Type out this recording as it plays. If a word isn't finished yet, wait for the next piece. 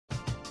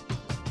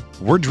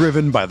We're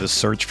driven by the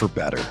search for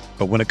better.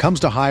 But when it comes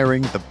to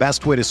hiring, the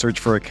best way to search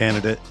for a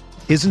candidate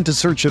isn't to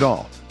search at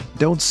all.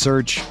 Don't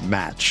search,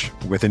 match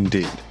with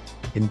Indeed.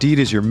 Indeed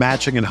is your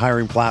matching and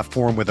hiring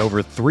platform with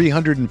over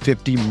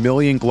 350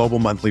 million global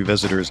monthly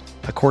visitors,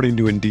 according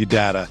to Indeed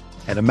data,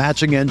 and a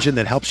matching engine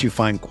that helps you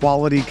find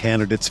quality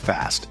candidates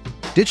fast.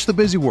 Ditch the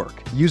busy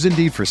work. Use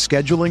Indeed for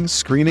scheduling,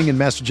 screening, and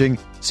messaging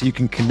so you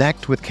can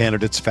connect with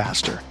candidates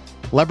faster.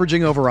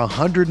 Leveraging over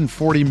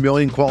 140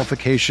 million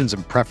qualifications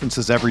and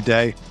preferences every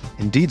day,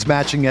 Indeed's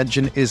matching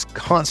engine is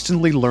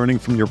constantly learning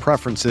from your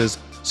preferences,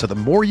 so the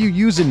more you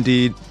use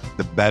Indeed,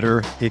 the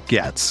better it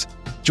gets.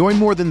 Join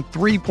more than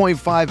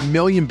 3.5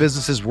 million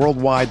businesses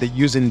worldwide that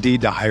use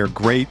Indeed to hire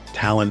great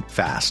talent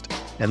fast.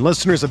 And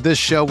listeners of this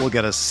show will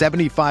get a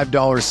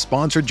 $75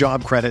 sponsored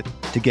job credit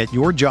to get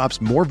your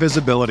jobs more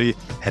visibility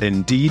at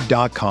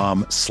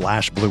Indeed.com/Blue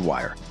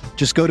Wire.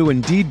 Just go to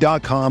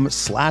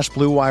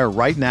Indeed.com/Blue Wire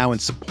right now and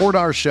support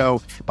our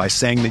show by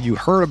saying that you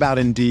heard about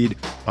Indeed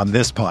on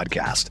this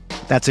podcast.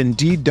 That's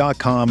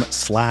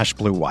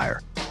Indeed.com/Blue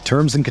Wire.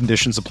 Terms and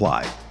conditions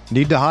apply.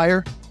 Need to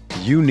hire?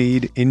 You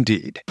need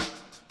Indeed.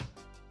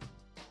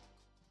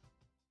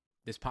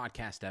 This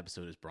podcast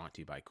episode is brought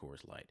to you by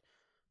Coors Light.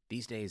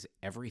 These days,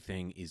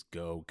 everything is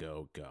go,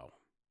 go, go.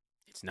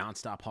 It's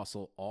nonstop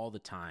hustle all the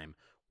time.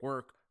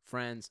 Work,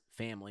 friends,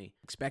 family,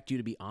 expect you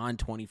to be on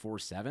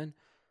 24/7.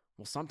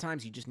 Well,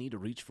 sometimes you just need to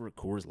reach for a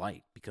Coors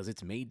Light because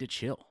it's made to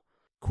chill.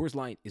 Coors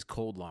Light is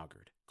cold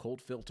lagered,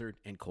 cold filtered,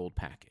 and cold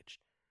packaged.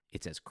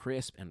 It's as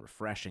crisp and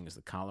refreshing as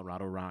the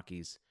Colorado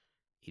Rockies.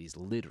 It is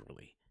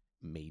literally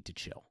made to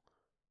chill.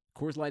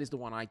 Coors Light is the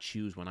one I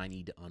choose when I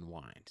need to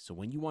unwind. So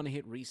when you want to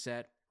hit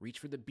reset, reach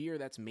for the beer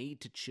that's made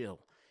to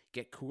chill.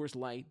 Get Coors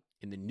Light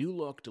in the new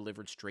look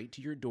delivered straight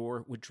to your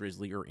door with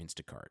Drizzly or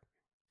Instacart.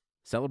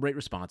 Celebrate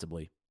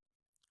responsibly.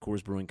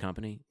 Coors Brewing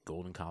Company,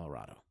 Golden,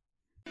 Colorado.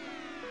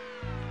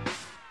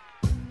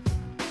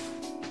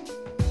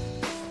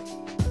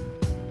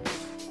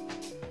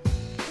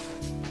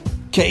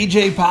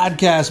 KJ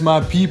Podcast,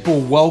 my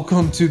people,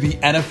 welcome to the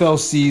NFL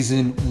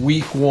season,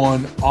 week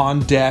 1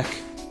 on deck.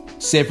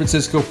 San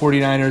Francisco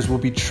 49ers will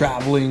be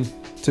traveling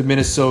to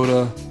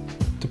Minnesota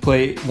to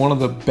play one of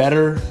the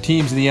better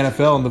teams in the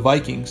NFL in the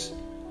Vikings.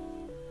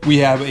 We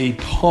have a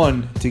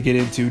ton to get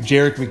into.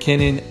 Jerick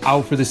McKinnon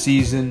out for the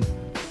season.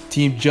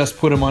 Team just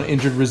put him on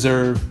injured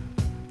reserve.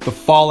 The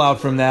fallout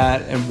from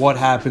that and what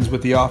happens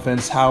with the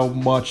offense, how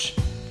much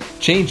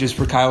changes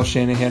for Kyle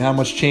Shanahan, how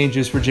much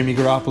changes for Jimmy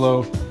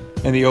Garoppolo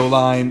and the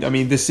O-line. I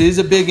mean, this is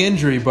a big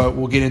injury, but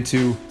we'll get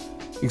into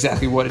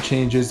exactly what it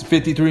changes.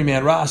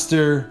 53-man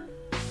roster.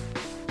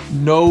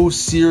 No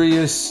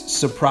serious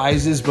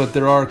surprises, but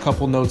there are a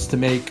couple notes to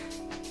make.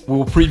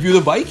 We'll preview the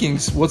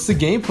Vikings. What's the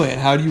game plan?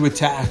 How do you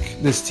attack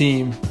this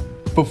team?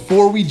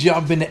 Before we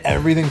jump into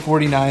everything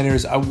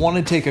 49ers, I want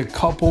to take a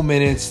couple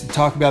minutes to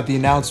talk about the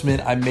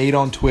announcement I made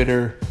on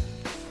Twitter.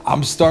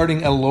 I'm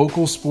starting a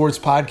local sports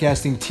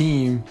podcasting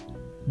team,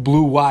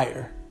 Blue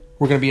Wire.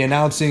 We're going to be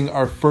announcing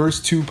our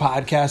first 2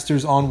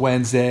 podcasters on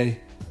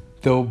Wednesday.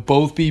 They'll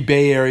both be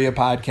Bay Area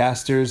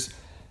podcasters.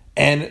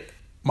 And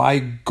my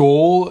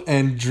goal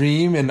and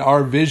dream and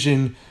our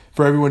vision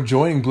for everyone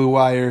joining Blue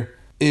Wire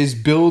is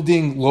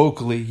building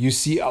locally. You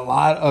see a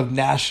lot of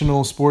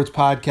national sports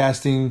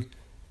podcasting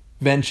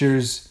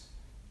ventures.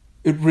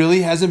 It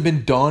really hasn't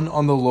been done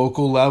on the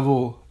local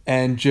level,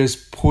 and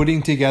just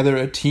putting together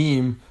a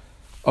team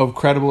of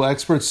credible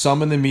experts,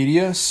 some in the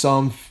media,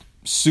 some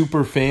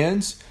super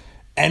fans,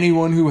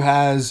 anyone who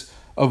has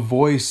a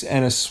voice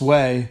and a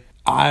sway.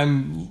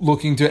 I'm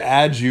looking to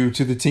add you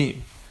to the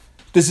team.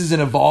 This is an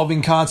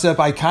evolving concept.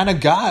 I kind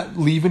of got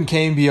leaving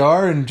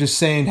KNBR and just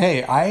saying,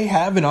 hey, I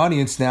have an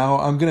audience now.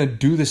 I'm going to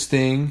do this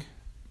thing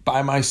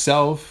by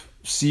myself,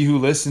 see who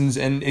listens.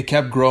 And it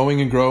kept growing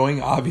and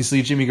growing.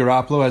 Obviously, Jimmy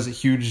Garoppolo has a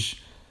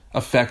huge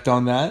effect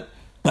on that.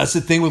 That's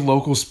the thing with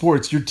local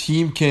sports. Your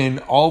team can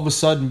all of a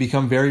sudden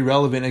become very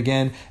relevant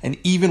again. And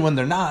even when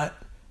they're not,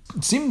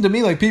 it seemed to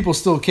me like people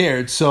still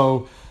cared.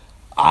 So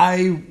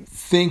I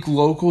think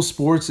local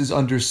sports is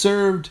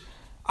underserved.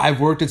 I've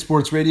worked at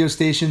sports radio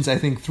stations, I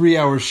think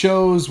 3-hour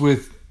shows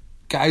with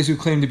guys who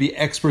claim to be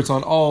experts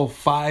on all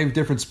 5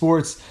 different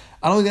sports.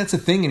 I don't think that's a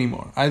thing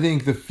anymore. I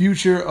think the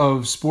future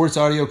of sports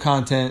audio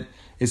content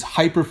is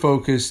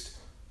hyper-focused,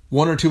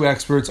 1 or 2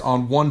 experts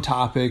on one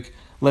topic.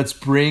 Let's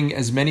bring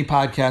as many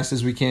podcasts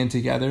as we can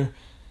together.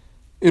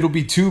 It'll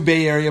be 2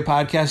 Bay Area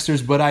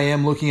podcasters, but I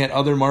am looking at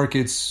other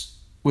markets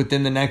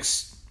within the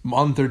next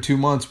month or 2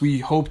 months. We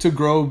hope to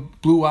grow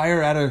Blue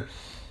Wire at a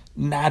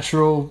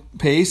natural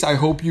pace. I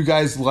hope you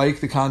guys like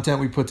the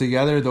content we put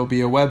together. There'll be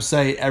a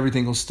website.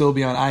 Everything will still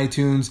be on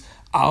iTunes.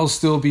 I'll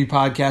still be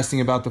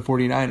podcasting about the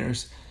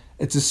 49ers.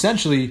 It's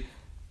essentially,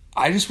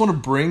 I just want to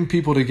bring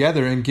people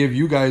together and give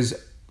you guys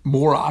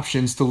more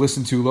options to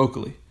listen to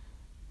locally.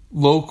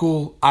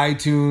 Local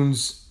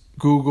iTunes,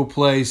 Google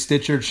Play,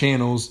 Stitcher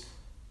channels,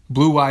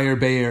 Blue Wire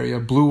Bay Area,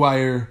 Blue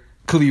Wire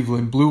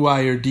Cleveland, Blue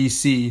Wire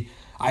DC.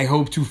 I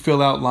hope to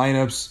fill out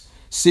lineups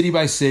city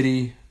by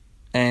city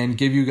and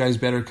give you guys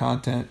better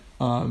content.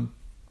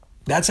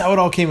 That's how it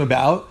all came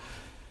about.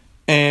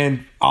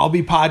 And I'll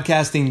be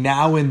podcasting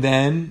now and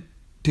then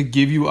to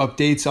give you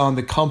updates on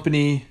the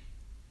company,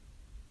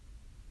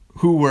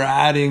 who we're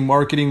adding,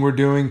 marketing we're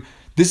doing.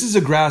 This is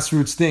a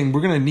grassroots thing.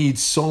 We're going to need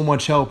so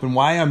much help. And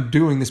why I'm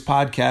doing this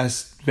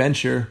podcast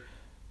venture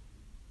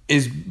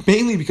is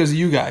mainly because of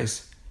you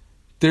guys.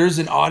 There's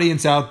an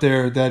audience out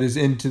there that is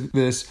into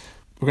this.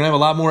 We're going to have a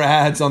lot more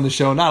ads on the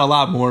show. Not a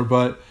lot more,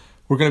 but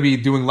we're going to be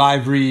doing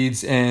live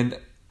reads, and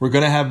we're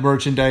going to have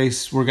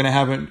merchandise. We're going to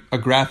have a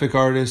graphic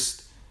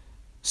artist,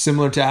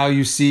 similar to how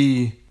you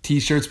see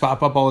t-shirts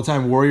pop up all the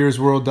time. Warriors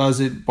World does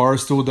it.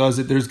 Barstool does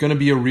it. There's going to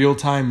be a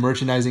real-time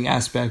merchandising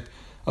aspect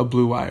of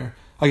Blue Wire.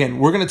 Again,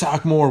 we're going to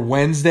talk more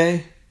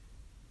Wednesday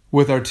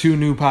with our 2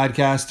 new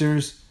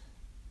podcasters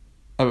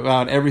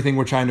about everything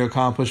we're trying to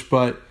accomplish,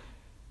 but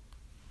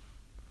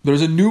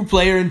there's a new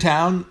player in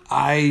town.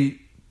 I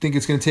think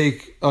it's going to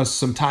take us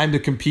some time to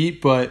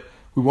compete, but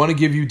we want to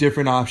give you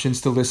different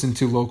options to listen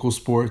to local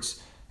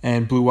sports,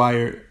 and Blue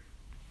Wire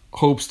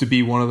hopes to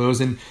be one of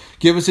those. And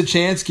give us a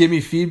chance, give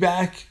me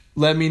feedback,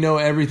 let me know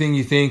everything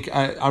you think.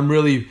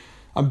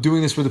 I'm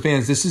doing this for the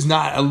fans. This is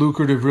not a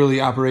lucrative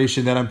really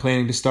operation that I'm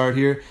planning to start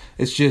here.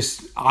 It's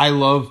just I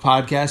love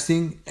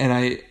podcasting, and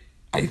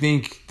I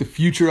think the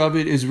future of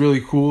it is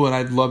really cool, and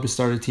I'd love to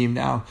start a team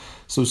now.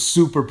 So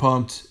super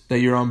pumped that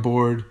you're on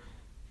board.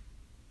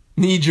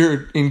 Need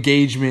your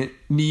engagement.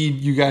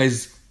 Need you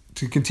guys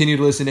to continue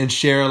to listen and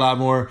share a lot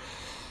more.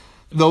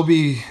 There'll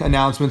be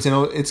announcements,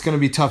 and it's going to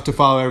be tough to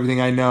follow everything,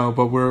 I know,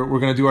 but we're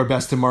going to do our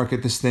best to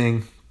market this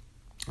thing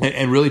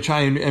and really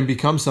try and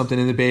become something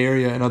in the Bay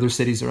Area and other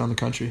cities around the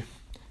country.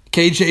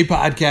 KJ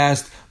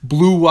Podcast,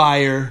 Blue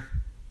Wire.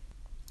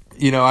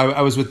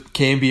 I was with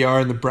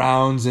KNBR and the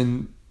Browns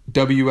and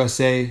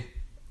WSA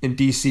in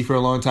DC for a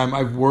long time.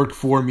 I've worked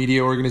for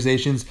media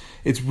organizations.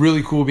 It's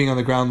really cool being on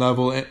the ground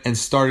level and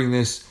starting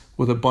this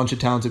with a bunch of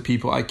talented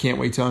people. I can't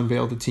wait to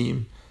unveil the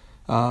team.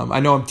 I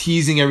know I'm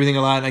teasing everything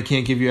a lot and I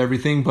can't give you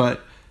everything,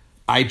 but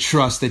I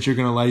trust that you're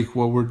going to like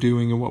what we're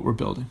doing and what we're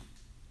building.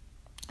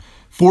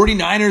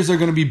 49ers are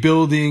going to be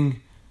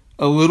building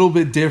a little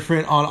bit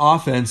different on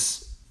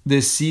offense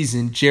this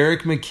season.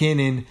 Jerick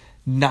McKinnon,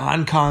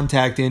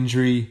 non-contact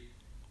injury,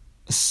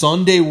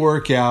 Sunday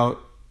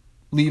workout,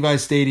 Levi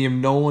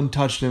Stadium, no one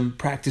touched him,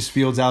 practice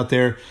fields out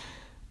there,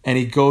 and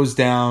he goes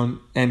down,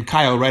 and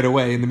Kyle right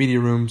away in the media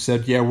room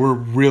said, yeah, we're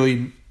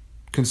really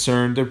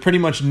concerned. They pretty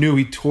much knew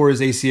he tore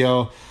his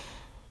ACL.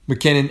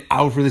 McKinnon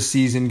out for the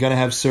season, going to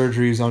have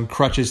surgeries, on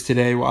crutches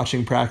today,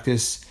 watching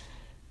practice.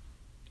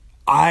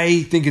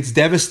 I think it's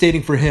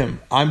devastating for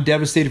him. I'm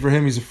devastated for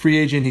him. He's a free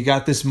agent. He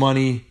got this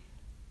money,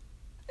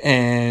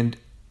 and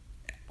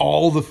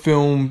all the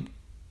film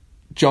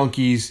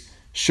junkies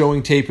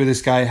showing tape of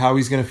this guy, how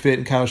he's going to fit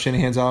in Kyle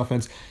Shanahan's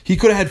offense. He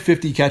could have had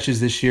 50 catches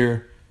this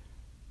year,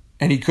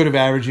 and he could have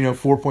averaged,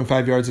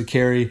 4.5 yards a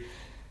carry.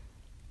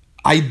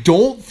 I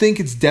don't think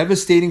it's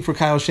devastating for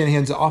Kyle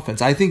Shanahan's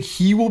offense. I think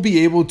he will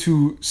be able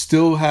to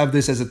still have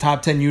this as a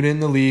top 10 unit in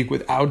the league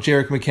without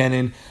Jerick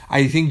McKinnon.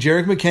 I think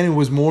Jerick McKinnon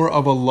was more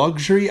of a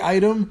luxury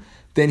item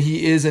than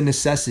he is a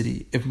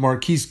necessity. If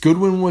Marquise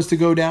Goodwin was to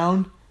go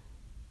down,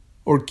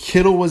 or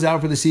Kittle was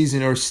out for the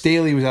season, or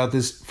Staley was out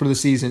for the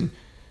season,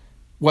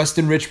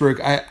 Weston Richburg,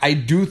 I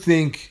do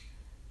think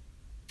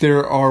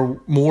there are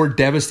more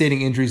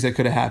devastating injuries that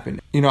could have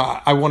happened.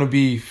 I want to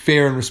be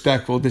fair and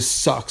respectful. This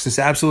sucks. This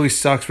absolutely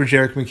sucks for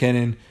Jerick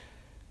McKinnon.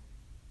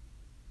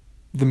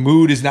 The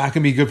mood is not going to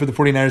be good for the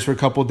 49ers for a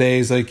couple of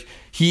days.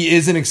 He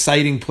is an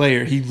exciting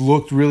player. He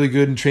looked really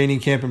good in training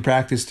camp and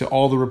practice to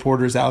all the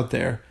reporters out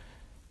there.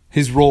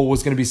 His role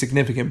was going to be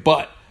significant,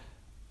 but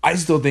I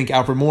still think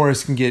Alfred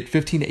Morris can get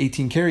 15 to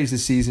 18 carries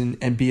this season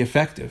and be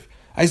effective.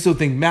 I still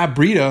think Matt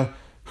Breida,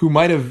 who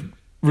might have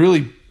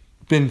really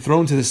been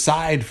thrown to the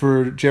side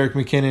for Jerick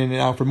McKinnon and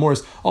Alfred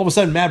Morris, all of a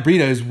sudden Matt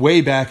Breida is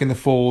way back in the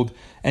fold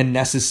and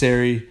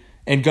necessary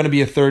and going to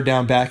be a third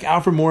down back.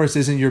 Alfred Morris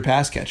isn't your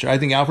pass catcher. I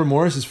think Alfred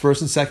Morris is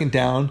first and second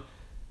down,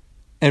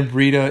 and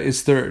Breida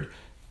is third.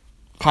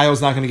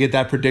 Kyle's not going to get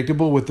that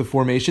predictable with the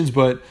formations,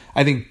 but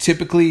I think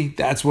typically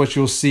that's what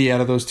you'll see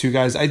out of those two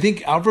guys. I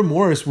think Alfred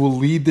Morris will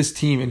lead this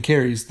team in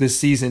carries this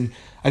season.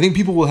 I think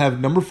people will have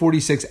number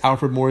 46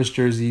 Alfred Morris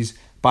jerseys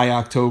by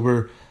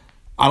October.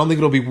 I don't think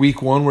it'll be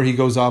week 1 where he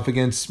goes off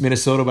against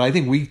Minnesota, but I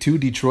think week 2,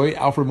 Detroit,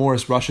 Alfred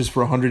Morris rushes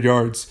for 100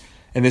 yards,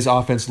 and this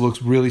offense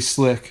looks really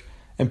slick,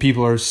 and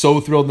people are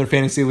so thrilled in their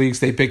fantasy leagues.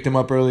 They picked him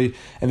up early,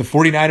 and the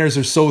 49ers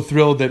are so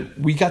thrilled that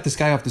we got this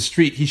guy off the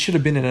street. He should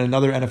have been in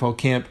another NFL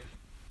camp.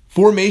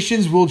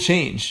 Formations will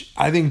change.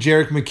 I think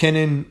Jerick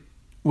McKinnon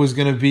was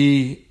going to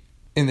be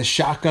in the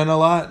shotgun a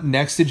lot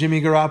next to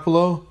Jimmy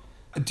Garoppolo.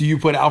 Do you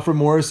put Alfred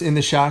Morris in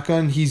the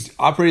shotgun? He's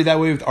operated that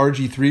way with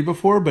RG3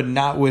 before, but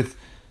not with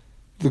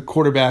the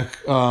quarterback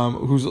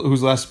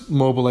who's less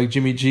mobile like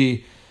Jimmy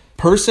G.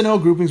 Personnel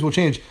groupings will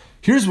change.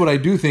 Here's what I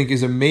do think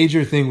is a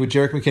major thing with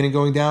Jerick McKinnon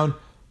going down: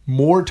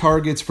 more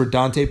targets for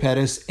Dante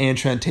Pettis and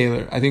Trent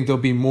Taylor. I think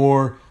there'll be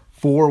more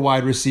 4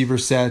 wide receiver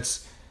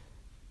sets.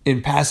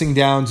 In passing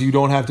downs, you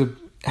don't have to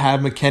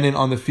have McKinnon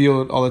on the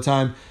field all the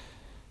time.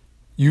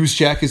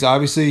 Juszczyk is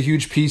obviously a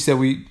huge piece that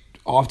we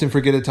often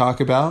forget to talk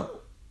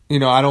about.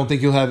 I don't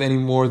think he'll have any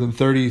more than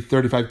 30,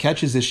 35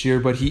 catches this year,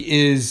 but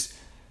he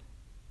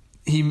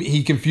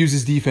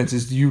confuses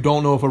defenses. You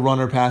don't know if a run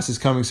or pass is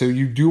coming, so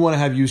you do want to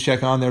have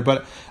Juszczyk on there.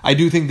 But I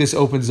do think this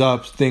opens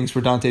up things for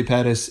Dante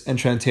Pettis and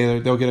Trent Taylor.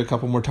 They'll get a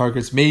couple more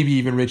targets, maybe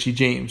even Richie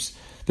James.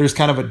 There's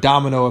kind of a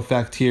domino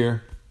effect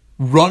here.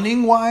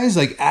 Running-wise,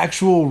 like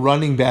actual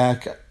running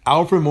back,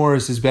 Alfred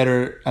Morris is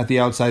better at the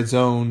outside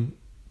zone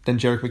than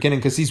Jerick McKinnon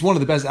because he's one of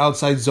the best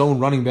outside zone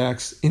running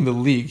backs in the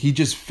league. He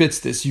just fits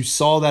this. You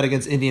saw that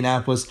against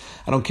Indianapolis.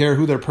 I don't care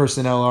who their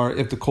personnel are.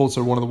 If the Colts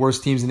are one of the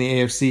worst teams in the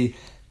AFC,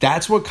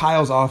 that's what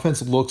Kyle's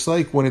offense looks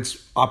like when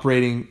it's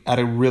operating at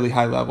a really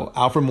high level.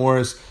 Alfred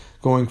Morris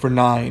going for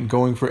 9,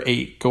 going for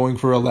 8, going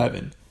for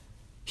 11.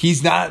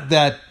 He's not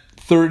that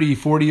 30,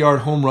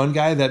 40-yard home run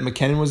guy that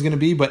McKinnon was going to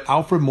be, but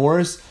Alfred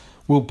Morris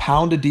will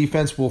pound a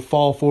defense, will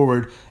fall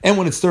forward, and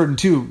when it's 3rd and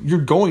 2, you're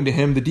going to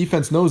him. The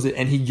defense knows it,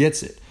 and he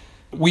gets it.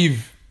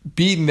 We've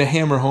beaten the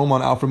hammer home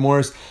on Alfred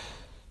Morris.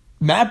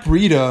 Matt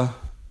Breida,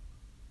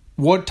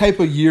 what type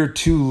of year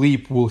 2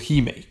 leap will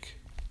he make?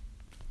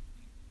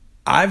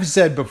 I've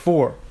said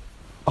before,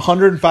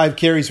 105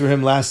 carries for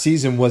him last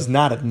season was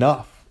not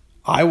enough.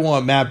 I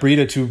want Matt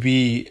Breida to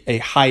be a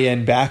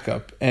high-end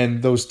backup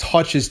and those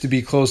touches to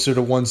be closer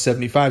to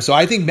 175. So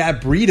I think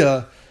Matt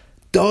Breida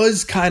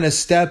does kind of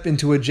step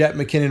into a Jet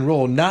McKinnon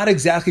role. Not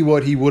exactly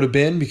what he would have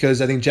been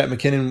because I think Jet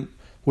McKinnon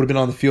would have been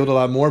on the field a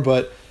lot more,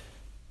 but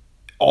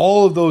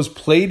all of those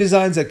play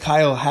designs that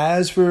Kyle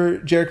has for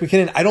Jerick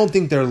McKinnon, I don't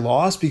think they're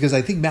lost because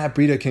I think Matt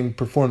Breida can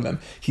perform them.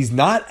 He's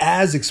not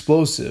as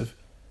explosive,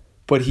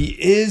 but he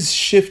is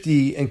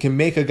shifty and can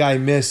make a guy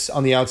miss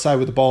on the outside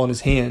with the ball in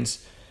his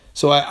hands.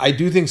 So I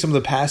do think some of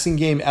the passing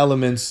game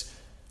elements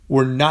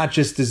were not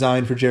just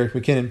designed for Jerick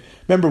McKinnon.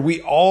 Remember,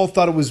 I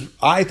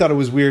thought it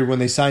was weird when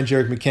they signed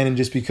Jerick McKinnon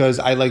just because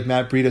I like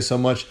Matt Breida so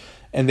much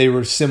and they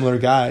were similar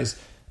guys.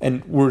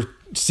 And we're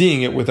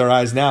seeing it with our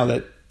eyes now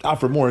that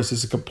Alfred Morris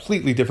is a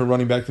completely different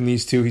running back than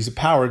these two. He's a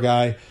power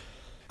guy.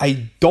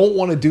 I don't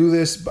want to do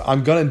this, but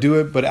I'm going to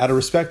do it. But out of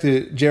respect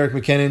to Jerick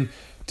McKinnon,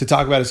 to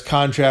talk about his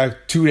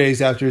contract 2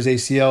 days after his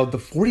ACL, the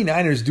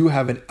 49ers do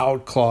have an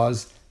out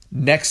clause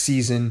next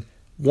season,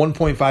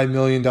 $1.5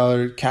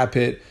 million cap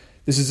hit.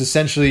 This is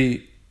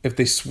essentially, if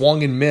they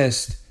swung and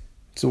missed,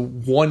 it's a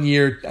 1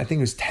 year, I think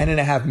it was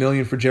 $10.5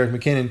 million for Jerick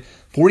McKinnon.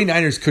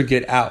 49ers could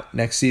get out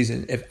next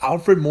season. If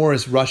Alfred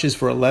Morris rushes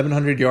for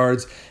 1,100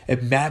 yards,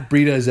 if Matt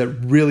Breida is a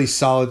really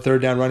solid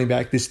third down running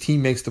back, this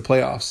team makes the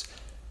playoffs.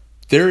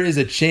 There is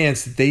a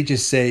chance that they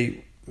just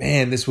say,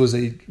 man, this was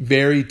a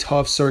very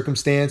tough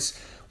circumstance.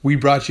 We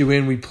brought you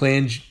in. We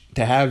planned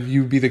to have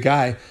you be the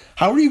guy.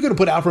 How are you going to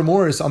put Alfred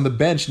Morris on the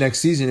bench next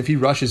season if he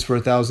rushes for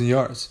 1,000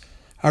 yards?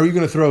 How are you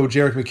going to throw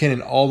Jerick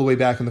McKinnon all the way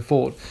back in the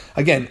fold?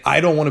 Again,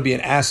 I don't want to be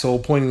an asshole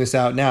pointing this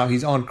out now.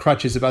 He's on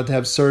crutches, about to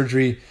have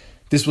surgery.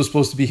 This was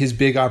supposed to be his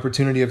big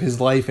opportunity of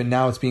his life, and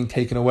now it's being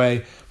taken away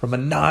from a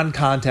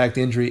non-contact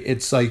injury.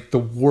 It's like the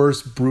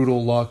worst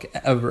brutal luck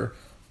ever.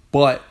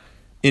 But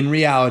in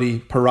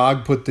reality,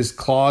 Parag put this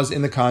clause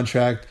in the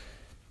contract.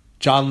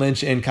 John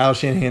Lynch and Kyle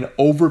Shanahan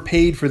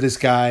overpaid for this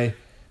guy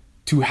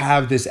to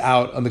have this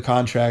out on the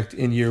contract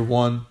in year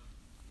 1.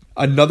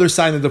 Another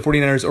sign that the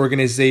 49ers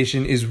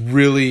organization is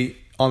really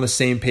on the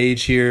same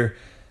page here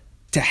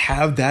to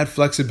have that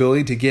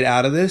flexibility to get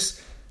out of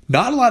this.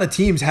 Not a lot of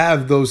teams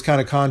have those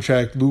kind of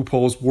contract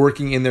loopholes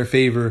working in their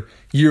favor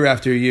year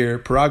after year.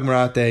 Parag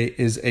Marathe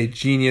is a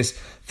genius.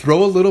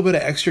 Throw a little bit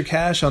of extra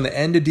cash on the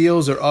end of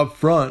deals or up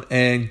front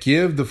and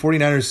give the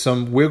 49ers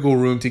some wiggle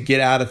room to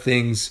get out of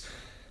things.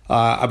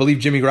 I believe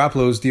Jimmy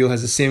Garoppolo's deal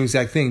has the same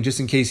exact thing. Just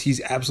in case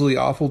he's absolutely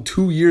awful,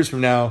 2 years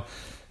from now,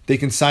 they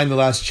can sign the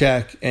last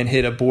check and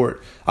hit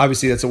abort.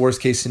 Obviously, that's a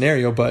worst-case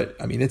scenario, but,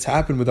 I mean, it's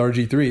happened with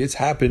RG3. It's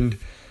happened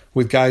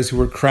with guys who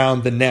were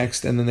crowned the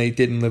next and then they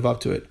didn't live up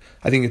to it.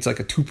 I think it's like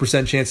a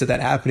 2% chance of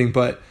that happening,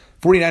 but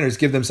 49ers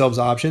give themselves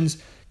options.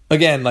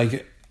 Again,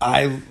 like,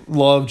 I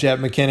love Jet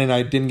McKinnon.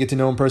 I didn't get to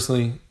know him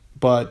personally,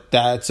 but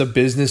that's a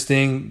business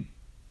thing.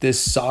 This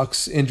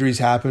sucks. Injuries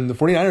happen. The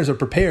 49ers are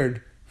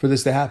prepared for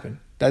this to happen.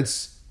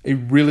 That's a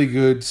really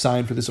good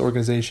sign for this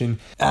organization.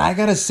 And I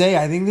got to say,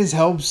 I think this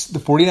helps the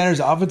 49ers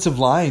offensive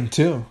line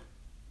too.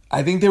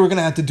 I think they were going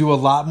to have to do a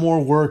lot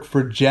more work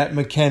for Jet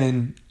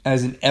McKinnon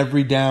as an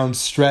every down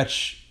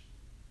stretch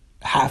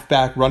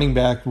halfback, running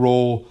back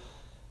role.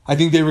 I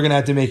think they were going to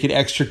have to make it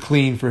extra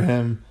clean for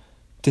him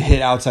to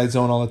hit outside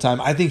zone all the time.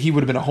 I think he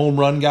would have been a home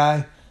run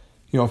guy,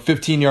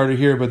 15-yarder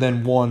here, but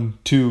then 1,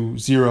 2,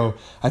 0.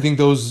 I think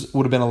those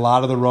would have been a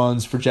lot of the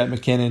runs for Jet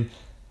McKinnon.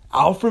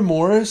 Alfred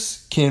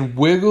Morris can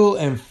wiggle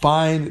and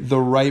find the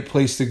right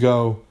place to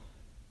go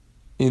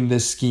in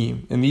this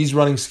scheme. In these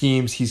running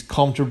schemes, he's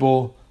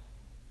comfortable.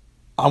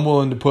 I'm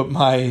willing to put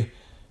my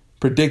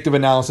predictive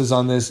analysis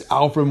on this.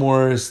 Alfred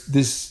Morris,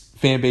 this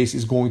fan base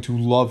is going to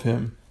love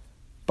him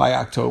by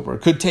October.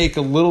 It could take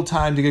a little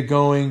time to get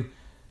going.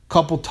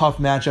 Couple tough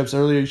matchups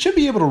earlier. You should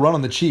be able to run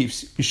on the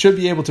Chiefs. You should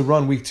be able to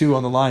run week 2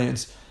 on the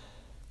Lions.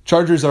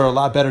 Chargers are a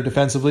lot better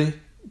defensively,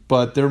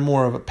 but they're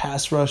more of a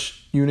pass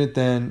rush unit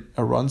than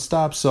a run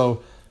stop.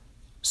 So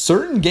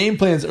certain game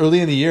plans early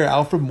in the year,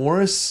 Alfred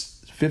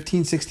Morris,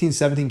 15, 16,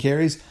 17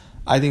 carries,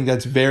 I think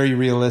that's very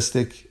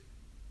realistic,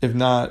 if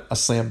not a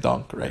slam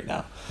dunk right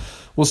now.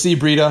 We'll see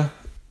Breida.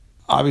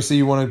 Obviously,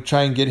 you want to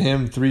try and get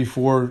him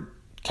 3-4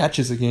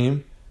 catches a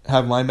game,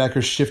 have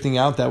linebackers shifting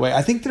out that way.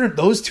 I think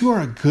those two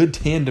are a good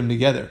tandem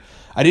together.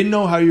 I didn't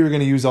know how you were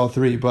going to use all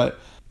three, but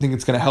I think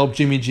it's going to help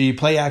Jimmy G.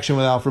 Play action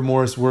with Alfred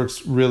Morris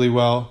works really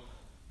well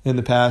in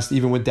the past,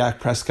 even with Dak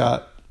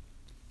Prescott.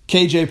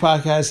 KJ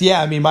podcast,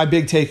 yeah, I mean, my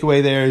big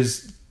takeaway there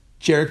is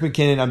Jerick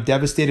McKinnon. I'm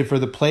devastated for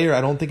the player.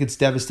 I don't think it's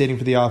devastating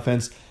for the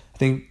offense. I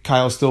think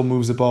Kyle still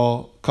moves the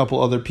ball. A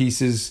couple other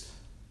pieces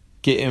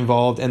get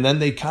involved, and then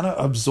they kind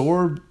of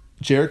absorb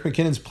Jerick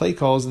McKinnon's play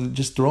calls and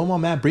just throw him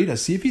on Matt Breida.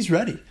 See if he's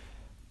ready.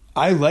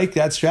 I like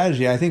that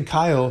strategy. I think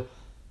Kyle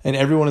and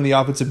everyone in the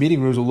offensive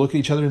meeting rooms will look at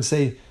each other and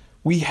say,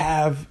 we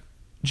have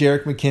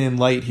Jerick McKinnon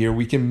light here.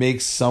 We can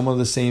make some of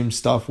the same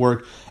stuff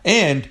work.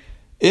 And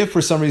if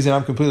for some reason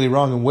I'm completely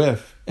wrong and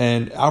whiff,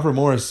 and Alfred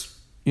Morris,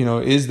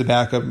 is the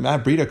backup,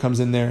 Matt Breida comes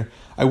in there,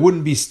 I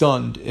wouldn't be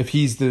stunned if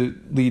he's the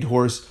lead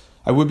horse.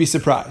 I would be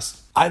surprised.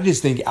 I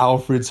just think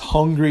Alfred's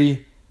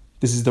hungry.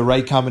 This is the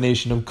right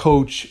combination of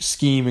coach,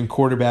 scheme, and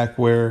quarterback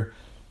where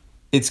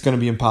it's going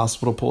to be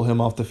impossible to pull him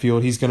off the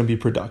field. He's going to be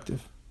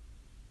productive.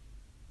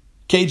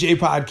 KJ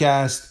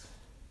podcast.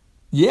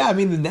 Yeah, I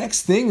mean, the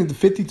next thing, the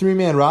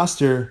 53-man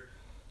roster,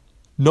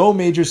 no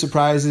major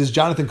surprises.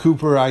 Jonathan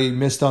Cooper, I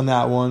missed on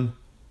that one.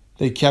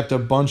 They kept a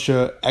bunch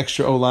of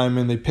extra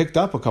O-linemen. They picked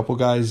up a couple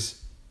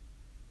guys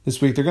this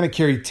week. They're going to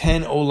carry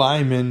 10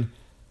 O-linemen.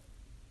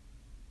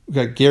 We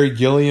got Gary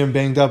Gilliam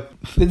banged up.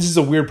 This is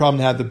a weird problem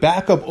to have. The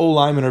backup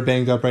O-linemen are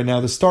banged up right now.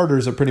 The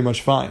starters are pretty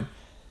much fine.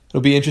 It'll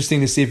be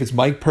interesting to see if it's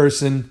Mike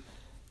Person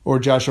or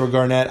Joshua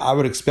Garnett. I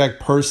would expect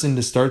Person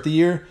to start the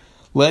year.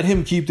 Let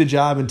him keep the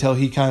job until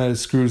he kind of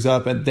screws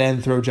up and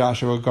then throw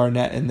Joshua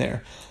Garnett in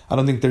there. I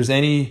don't think there's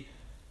any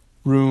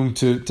room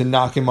to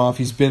knock him off.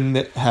 He's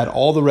had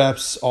all the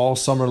reps all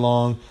summer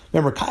long.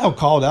 Remember, Kyle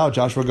called out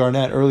Joshua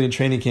Garnett early in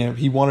training camp.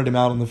 He wanted him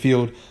out on the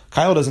field.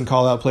 Kyle doesn't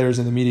call out players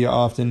in the media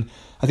often.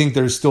 I think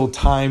there's still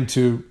time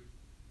to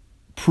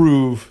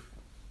prove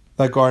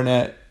that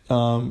Garnett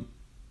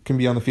can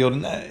be on the field,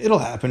 and it'll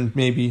happen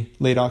maybe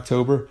late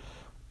October.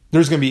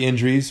 There's going to be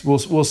injuries.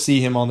 We'll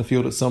see him on the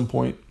field at some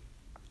point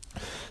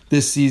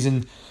this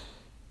season.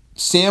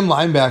 Sam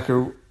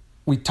linebacker,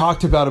 we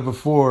talked about it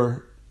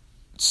before.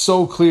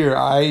 So clear.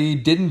 I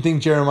didn't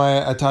think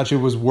Jeremiah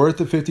Attaché was worth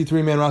the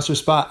 53-man roster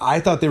spot. I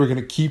thought they were going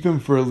to keep him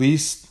for at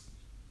least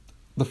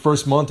the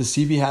first month to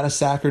see if he had a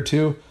sack or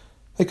two.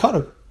 They cut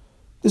him.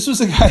 This was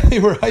a guy they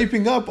were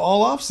hyping up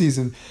all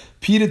offseason.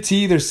 Peter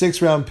T, their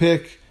 6th-round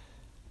pick,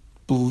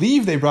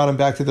 believe they brought him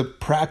back to the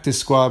practice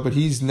squad, but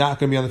he's not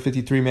going to be on the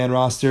 53-man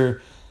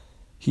roster.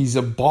 He's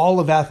a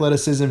ball of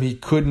athleticism. He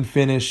couldn't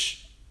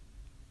finish.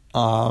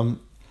 Sam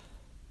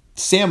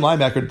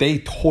linebacker, they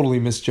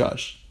totally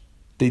misjudged.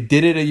 They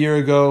did it a year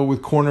ago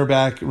with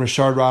cornerback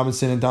Rashard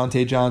Robinson and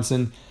Dante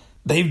Johnson.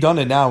 They've done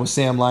it now with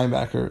Sam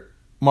linebacker.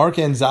 Mark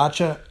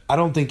Anzacha, I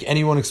don't think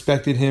anyone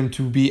expected him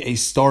to be a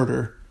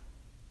starter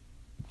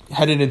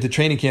headed into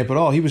training camp at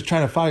all. He was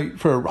trying to fight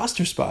for a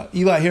roster spot.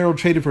 Eli Harold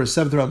traded for a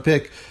 7th-round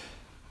pick.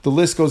 The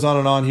list goes on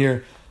and on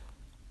here.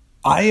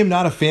 I am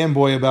not a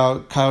fanboy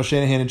about Kyle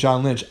Shanahan and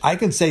John Lynch. I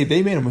can say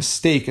they made a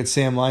mistake at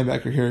Sam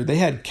linebacker here. They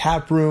had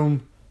cap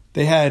room.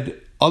 They had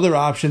other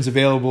options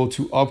available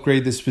to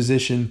upgrade this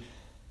position.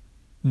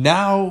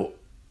 Now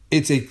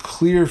it's a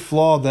clear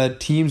flaw that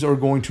teams are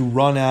going to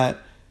run at,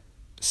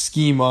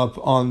 scheme up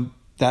on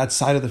that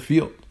side of the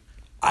field.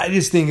 I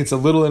just think it's a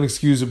little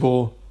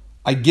inexcusable.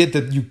 I get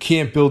that you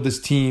can't build this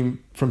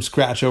team from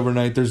scratch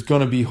overnight. There's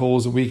going to be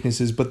holes and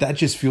weaknesses, but that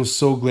just feels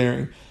so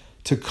glaring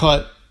to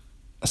cut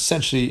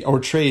essentially or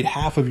trade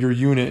half of your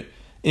unit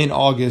in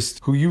August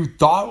who you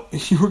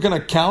thought you were going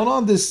to count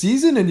on this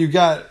season, and you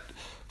got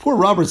poor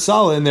Robert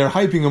Saleh in there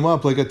hyping him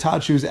up like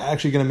Attaché is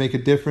actually going to make a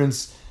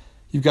difference.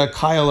 You've got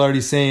Kyle already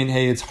saying,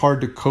 hey, it's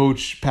hard to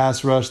coach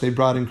pass rush. They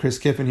brought in Chris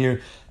Kiffin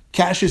here.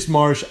 Cassius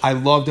Marsh, I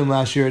loved him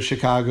last year at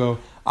Chicago.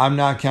 I'm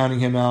not counting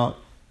him out.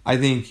 I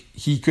think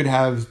he could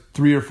have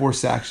 3 or 4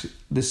 sacks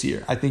this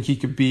year. I think he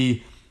could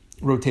be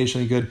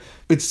rotationally good.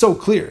 It's so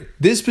clear.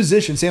 This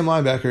position, Sam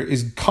linebacker,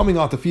 is coming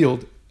off the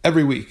field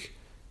every week.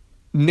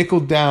 Nickel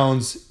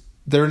downs,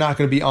 they're not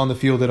going to be on the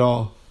field at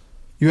all.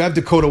 You have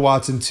Dakota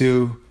Watson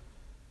too,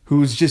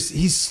 who's just,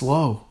 he's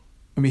slow.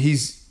 I mean,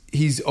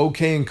 he's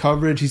okay in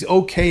coverage. He's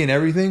okay in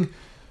everything.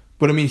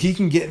 But, I mean, he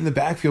can get in the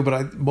backfield,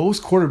 but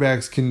most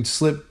quarterbacks can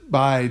slip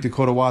by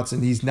Dakota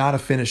Watson. He's not a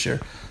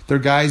finisher. Their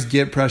guys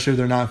get pressure.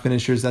 They're not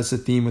finishers. That's the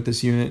theme with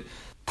this unit.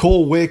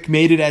 Cole Wick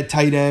made it at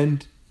tight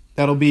end.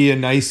 That'll be a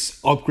nice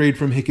upgrade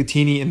from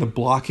Hikutini in the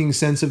blocking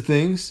sense of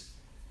things.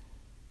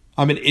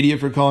 I'm an idiot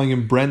for calling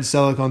him Brent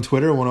Selleck on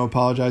Twitter. I want to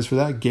apologize for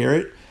that.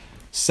 Garrett,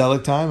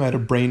 Selleck time. I had a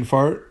brain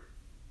fart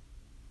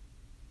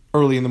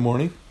early in the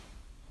morning.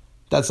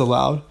 That's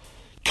allowed.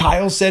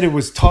 Kyle said it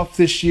was tough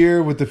this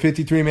year with the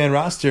 53-man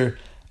roster.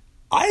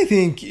 I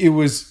think it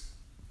was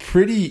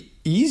pretty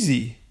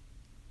easy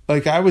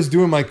Like, I was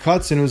doing my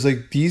cuts and it was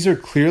like, these are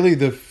clearly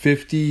the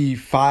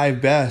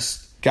 55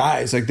 best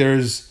guys. Like,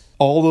 there's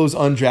all those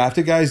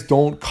undrafted guys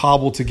don't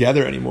cobble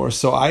together anymore.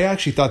 So I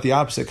actually thought the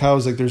opposite. Kyle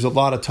was like, there's a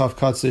lot of tough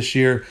cuts this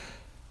year.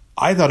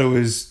 I thought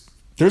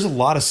there's a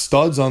lot of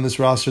studs on this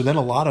roster, then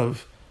a lot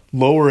of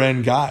lower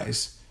end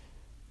guys.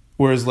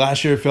 Whereas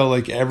last year it felt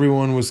like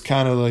everyone was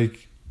kind of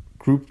like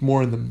grouped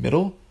more in the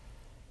middle.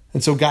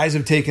 And so guys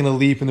have taken a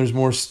leap and there's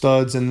more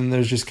studs, and then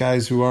there's just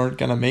guys who aren't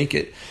going to make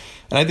it.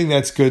 And I think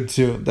that's good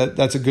too.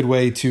 That's a good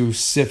way to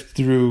sift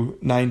through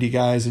 90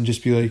 guys and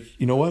just be like,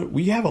 you know what?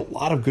 We have a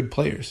lot of good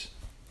players.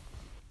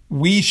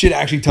 We should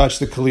actually touch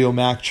the Khalil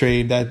Mack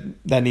trade.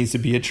 That needs to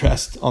be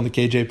addressed on the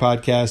KJ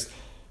podcast.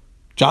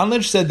 John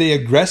Lynch said they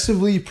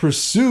aggressively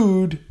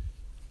pursued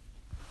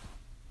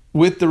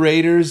with the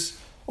Raiders.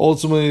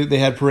 Ultimately, they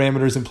had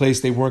parameters in place.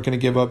 They weren't going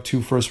to give up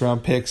 2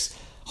 first-round picks.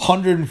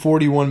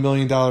 $141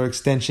 million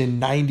extension,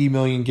 $90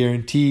 million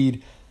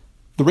guaranteed.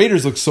 The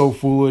Raiders look so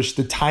foolish.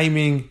 The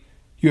timing,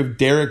 you have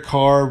Derek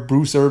Carr,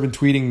 Bruce Irvin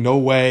tweeting, no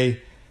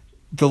way.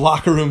 The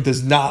locker room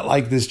does not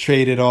like this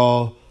trade at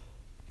all.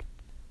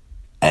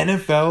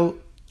 NFL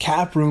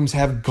cap rooms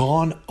have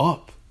gone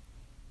up.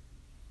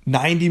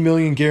 $90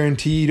 million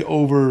guaranteed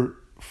over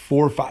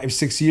 4, 5,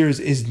 6 years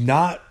is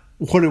not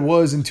what it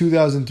was in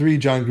 2003,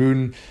 John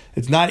Gruden.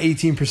 It's not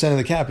 18% of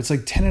the cap. It's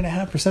like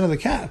 10.5% of the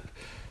cap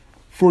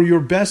for your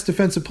best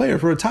defensive player,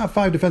 for a top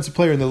 5 defensive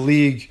player in the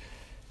league.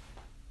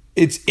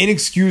 It's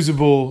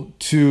inexcusable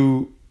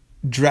to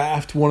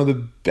draft one of the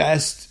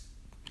best,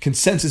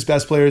 consensus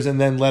best players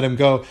and then let him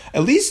go.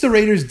 At least the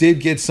Raiders did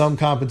get some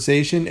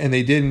compensation, and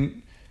they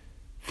didn't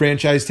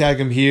franchise tag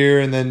him here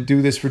and then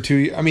do this for 2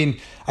 years. I mean,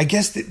 I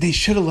guess they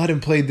should have let him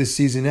play this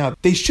season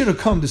out. They should have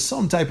come to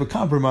some type of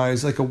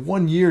compromise, like a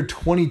 1-year,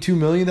 $22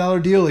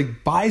 million deal.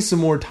 Like, buy some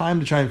more time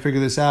to try and figure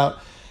this out.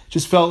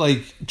 Just felt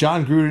like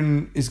John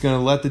Gruden is going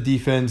to let the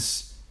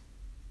defense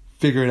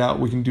figure it out.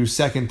 We can do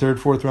 2nd, 3rd,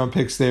 4th round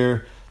picks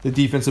there. The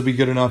defense will be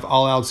good enough.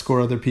 I'll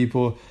outscore other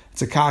people.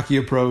 It's a cocky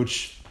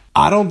approach.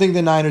 I don't think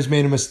the Niners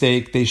made a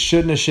mistake. They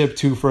shouldn't have shipped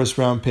 2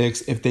 first-round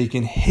picks. If they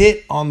can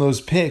hit on those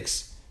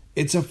picks,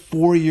 it's a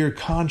 4-year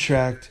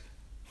contract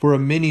for a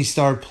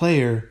mini-star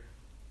player.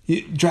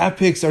 Draft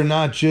picks are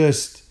not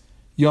just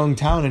young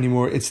talent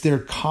anymore. It's their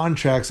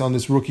contracts on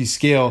this rookie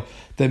scale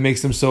that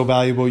makes them so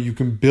valuable. You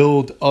can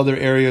build other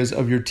areas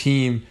of your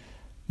team.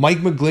 Mike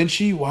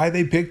McGlinchey, why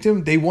they picked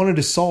him? They wanted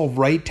to solve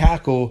right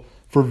tackle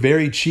for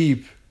very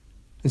cheap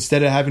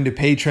instead of having to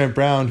pay Trent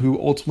Brown, who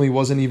ultimately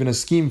wasn't even a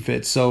scheme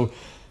fit. So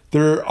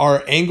there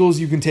are angles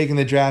you can take in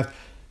the draft.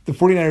 The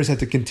 49ers have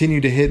to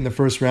continue to hit in the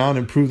first round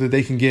and prove that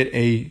they can get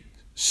a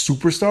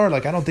superstar.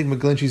 Like, I don't think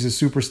McGlinchey's a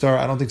superstar.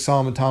 I don't think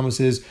Solomon Thomas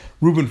is.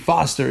 Reuben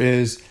Foster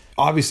is.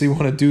 Obviously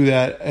want to do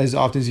that as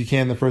often as you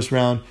can in the first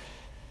round.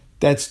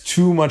 That's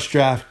too much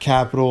draft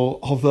capital.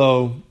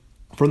 Although,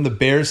 from the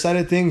Bears side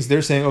of things,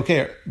 they're saying,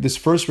 okay, this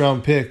first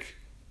round pick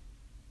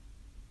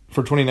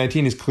for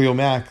 2019 is Khalil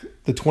Mack.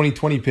 The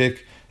 2020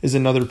 pick is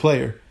another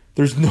player.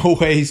 There's no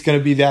way he's going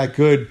to be that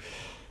good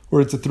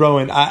where it's a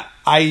throw-in.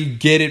 I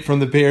get it from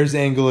the Bears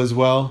angle as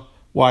well,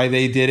 why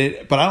they did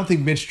it, but I don't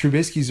think Mitch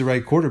Trubisky's the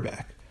right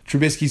quarterback.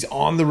 Trubisky's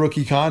on the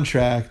rookie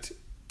contract,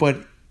 but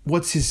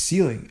what's his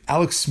ceiling?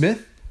 Alex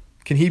Smith?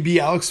 Can he be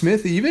Alex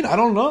Smith even? I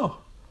don't know.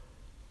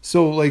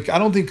 So, like, I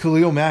don't think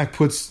Khalil Mack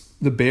puts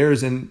the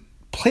Bears in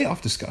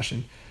playoff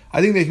discussion.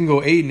 I think they can go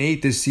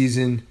 8-8 this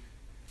season.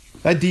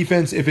 That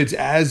defense, if it's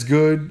as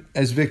good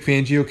as Vic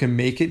Fangio can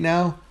make it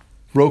now,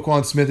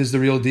 Roquan Smith is the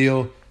real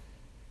deal.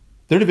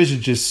 Their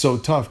division's just so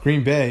tough.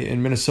 Green Bay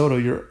and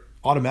Minnesota, you're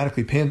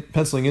automatically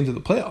penciling into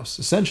the playoffs,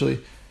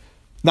 essentially.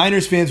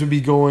 Niners fans would be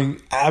going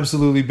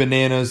absolutely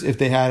bananas if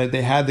they had it.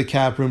 They had the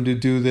cap room to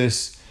do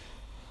this.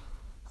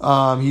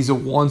 He's a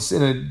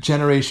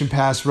once-in-a-generation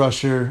pass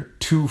rusher.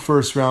 2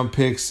 first-round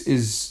picks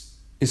is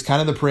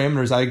kind of the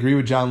parameters. I agree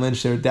with John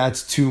Lynch there.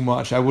 That's too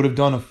much. I would have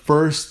done a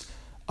first,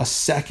 a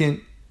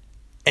second,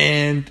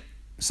 and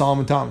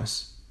Solomon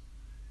Thomas.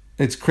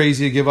 It's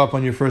crazy to give up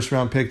on your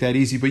first-round pick that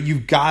easy, but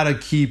you've got to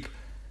keep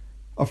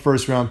a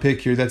first-round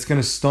pick here. That's going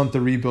to stunt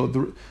the rebuild.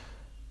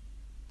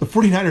 The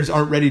 49ers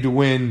aren't ready to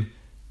win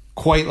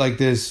quite like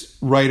this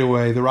right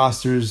away. The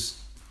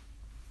rosters,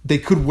 they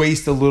could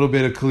waste a little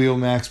bit of Khalil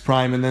Mack's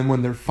prime, and then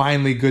when they're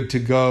finally good to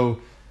go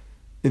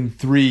in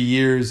 3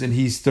 years and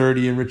he's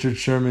 30 and Richard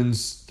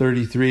Sherman's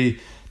 33,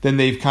 then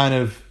they've kind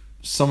of,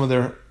 some of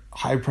their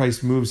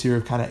high-priced moves here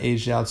have kind of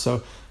aged out.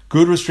 So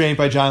good restraint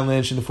by John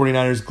Lynch and the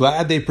 49ers.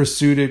 Glad they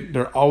pursued it.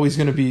 They're always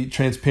going to be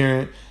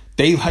transparent.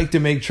 They like to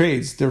make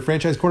trades. Their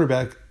franchise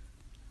quarterback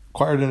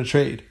acquired in a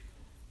trade.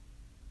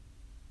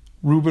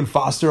 Reuben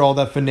Foster, all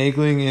that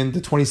finagling in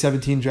the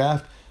 2017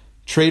 draft.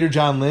 Trader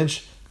John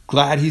Lynch,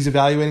 glad he's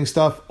evaluating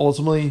stuff.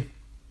 Ultimately,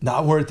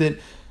 not worth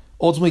it.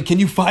 Ultimately, can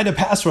you find a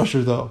pass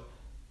rusher, though?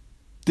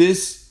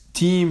 This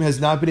team has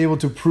not been able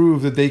to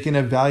prove that they can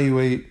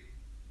evaluate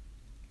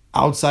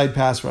outside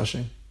pass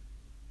rushing.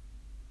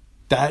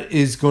 That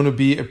is going to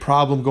be a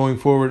problem going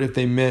forward if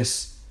they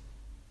miss.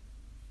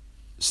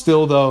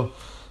 Still, though,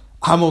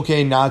 I'm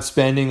okay not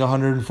spending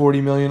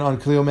 $140 million on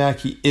Khalil Mack.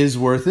 He is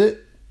worth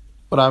it,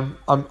 but I'm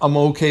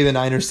okay the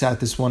Niners sat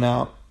this one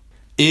out.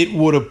 It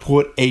would have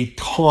put a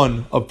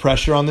ton of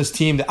pressure on this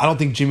team that I don't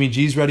think Jimmy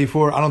G's ready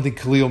for. I don't think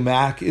Khalil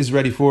Mack is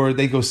ready for.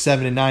 They go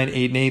 7-9,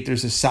 8-8.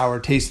 There's a sour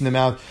taste in the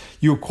mouth.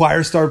 You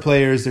acquire star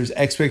players. There's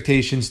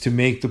expectations to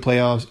make the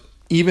playoffs,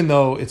 even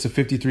though it's a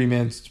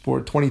 53-man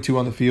sport, 22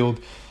 on the field.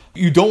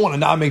 You don't want to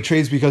not make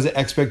trades because of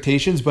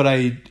expectations, but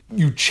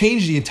you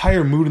change the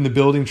entire mood in the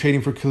building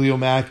trading for Khalil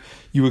Mack.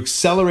 You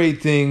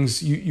accelerate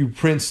things. You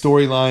print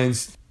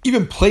storylines.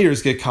 Even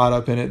players get caught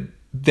up in it.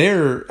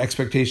 Their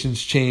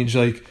expectations change.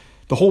 Like,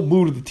 the whole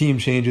mood of the team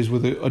changes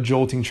with a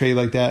jolting trade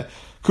like that.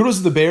 Kudos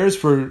to the Bears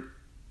for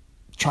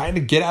trying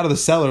to get out of the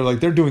cellar. Like,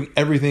 they're doing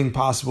everything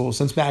possible.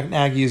 Since Matt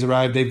Nagy has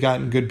arrived, they've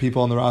gotten good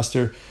people on the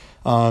roster.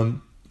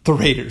 The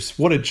Raiders,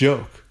 what a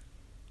joke.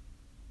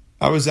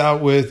 I was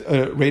out with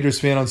a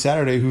Raiders fan on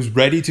Saturday who's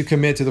ready to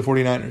commit to the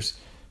 49ers,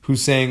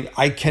 who's saying,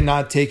 I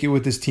cannot take it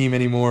with this team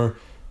anymore.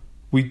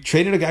 We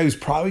traded a guy who's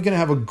probably going to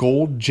have a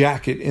gold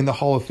jacket in the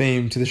Hall of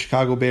Fame to the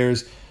Chicago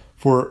Bears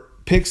for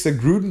picks that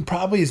Gruden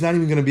probably is not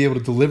even going to be able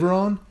to deliver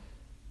on.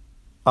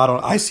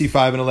 I see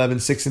 5-11,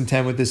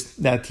 6-10 with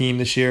that team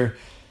this year.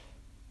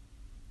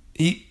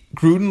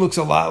 Gruden looks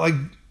a lot like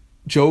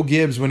Joe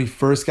Gibbs when he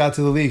first got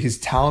to the league. His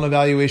talent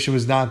evaluation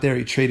was not there.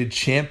 He traded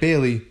Champ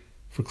Bailey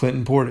for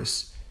Clinton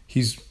Portis.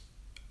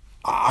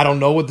 I don't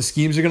know what the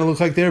schemes are going to look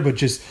like there, but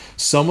just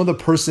some of the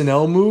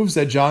personnel moves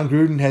that John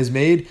Gruden has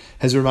made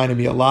has reminded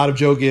me a lot of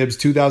Joe Gibbs,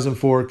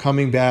 2004,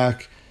 coming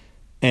back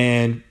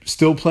and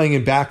still playing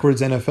in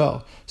backwards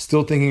NFL.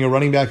 Still thinking a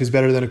running back is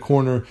better than a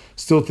corner.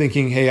 Still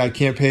thinking, hey, I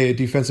can't pay a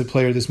defensive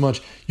player this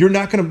much. You're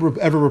not going to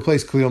ever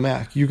replace Khalil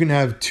Mack. You can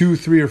have 2,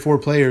 3, or 4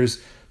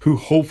 players who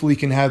hopefully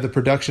can have the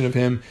production of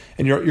him,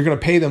 and you're going to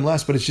pay them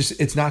less, but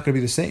it's not going to be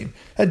the same.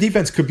 That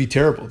defense could be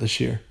terrible this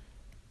year.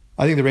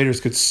 I think the Raiders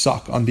could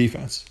suck on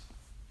defense.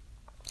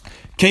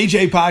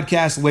 KJ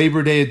Podcast,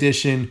 Labor Day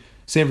edition,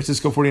 San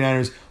Francisco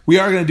 49ers. We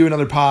are going to do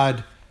another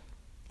pod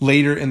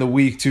later in the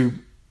week to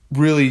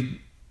really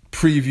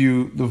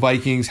preview the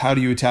Vikings. How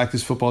do you attack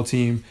this football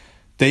team?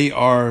 They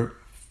are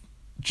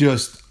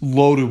just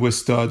loaded with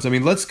studs. I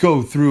mean, let's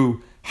go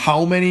through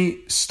how many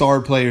star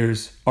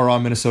players are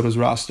on Minnesota's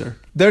roster.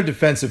 Their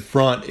defensive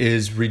front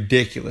is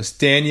ridiculous.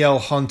 Danielle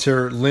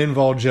Hunter,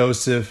 Linval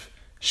Joseph,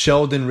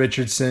 Sheldon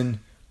Richardson,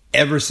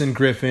 Everson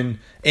Griffin,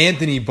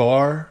 Anthony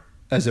Barr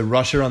as a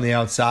rusher on the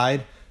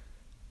outside.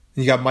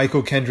 You got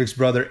Michael Kendrick's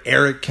brother,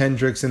 Eric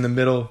Kendricks, in the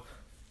middle.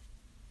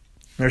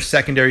 Their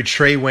secondary,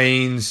 Trey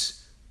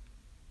Waynes,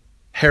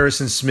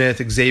 Harrison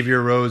Smith,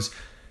 Xavier Rhodes.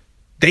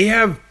 They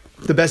have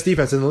the best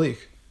defense in the league.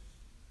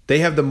 They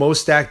have the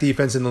most stacked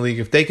defense in the league.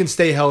 If they can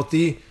stay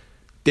healthy,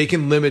 they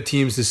can limit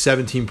teams to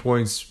 17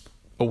 points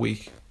a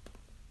week.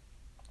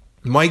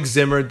 Mike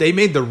Zimmer, they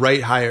made the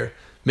right hire.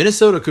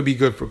 Minnesota could be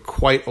good for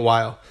quite a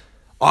while.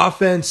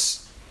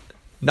 Offense,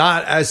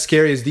 not as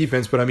scary as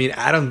defense, but I mean,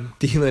 Adam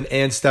Thielen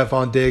and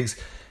Stephon Diggs,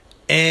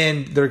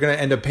 and they're going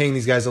to end up paying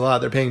these guys a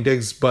lot. They're paying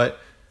Diggs, but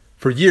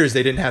for years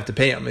they didn't have to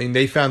pay him. I mean,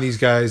 they found these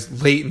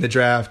guys late in the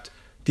draft.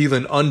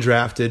 Thielen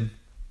undrafted.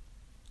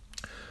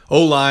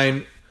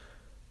 O-line,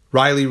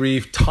 Riley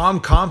Reif,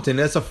 Tom Compton,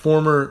 that's a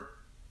former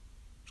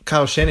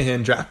Kyle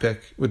Shanahan draft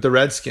pick with the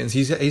Redskins.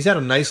 He's had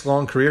a nice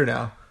long career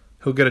now.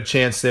 He'll get a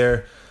chance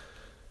there.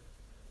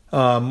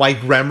 Mike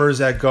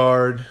Remmers at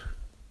guard.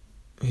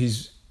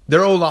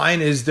 Their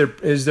O-line is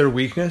their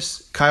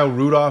weakness. Kyle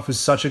Rudolph is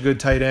such a good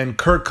tight end.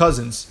 Kirk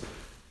Cousins.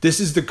 This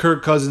is the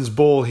Kirk Cousins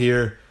Bowl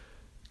here.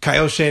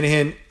 Kyle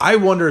Shanahan, I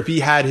wonder if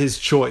he had his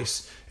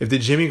choice. If the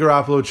Jimmy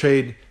Garoppolo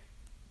trade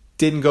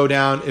didn't go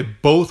down, if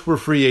both were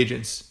free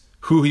agents,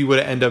 who he would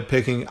end up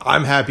picking.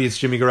 I'm happy it's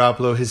Jimmy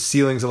Garoppolo. His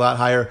ceiling's a lot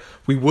higher.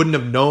 We wouldn't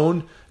have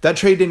known. That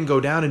trade didn't go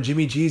down, and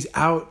Jimmy G's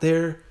out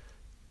there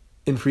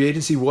in free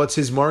agency. What's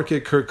his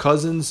market? Kirk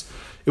Cousins.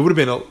 It would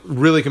have been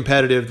really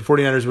competitive. The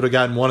 49ers would have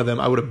gotten one of them.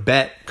 I would have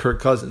bet Kirk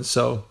Cousins.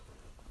 So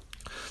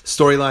the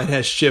storyline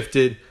has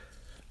shifted.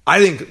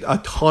 I think a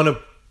ton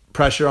of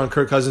pressure on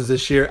Kirk Cousins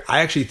this year. I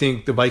actually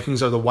think the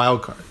Vikings are the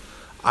wild card.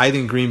 I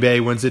think Green Bay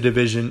wins the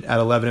division at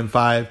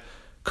 11-5.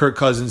 Kirk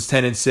Cousins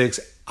 10-6.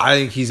 I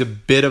think he's a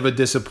bit of a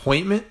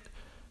disappointment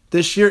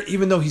this year,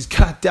 even though he's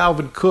got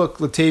Dalvin Cook,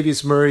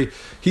 Latavius Murray.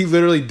 He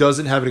literally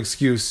doesn't have an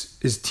excuse.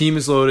 His team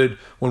is loaded.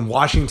 When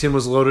Washington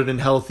was loaded and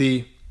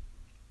healthy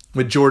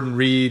with Jordan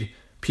Reed,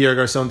 Pierre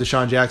Garçon,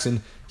 Deshaun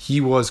Jackson,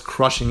 he was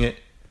crushing it.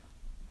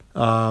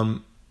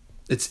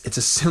 It's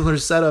a similar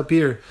setup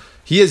here.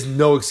 He has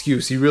no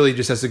excuse. He really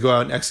just has to go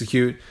out and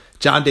execute.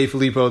 John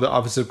DeFilippo, the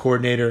offensive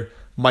coordinator,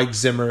 Mike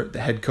Zimmer, the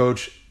head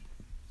coach.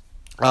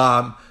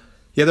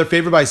 They're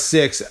favored by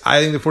 6.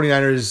 I think the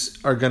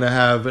 49ers are going to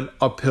have an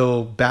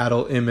uphill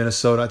battle in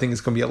Minnesota. I think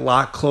it's going to be a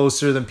lot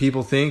closer than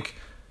people think.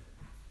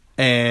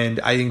 And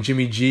I think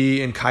Jimmy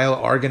G and Kyle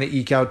are going to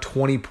eke out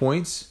 20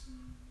 points.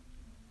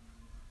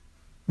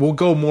 We'll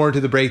go more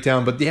into the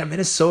breakdown. But yeah,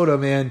 Minnesota,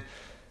 man,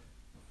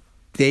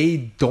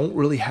 they don't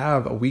really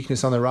have a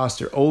weakness on their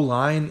roster.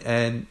 O-line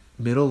and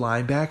middle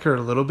linebacker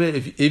a little bit.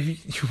 If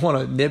you want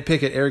to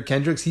nitpick at Eric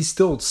Kendricks, he's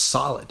still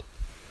solid.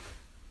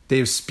 They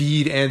have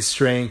speed and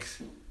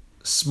strength,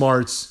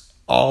 smarts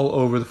all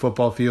over the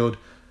football field.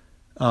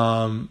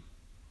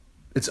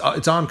 It's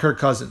on Kirk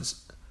Cousins.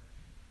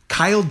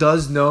 Kyle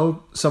does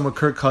know some of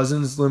Kirk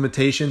Cousins'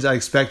 limitations. I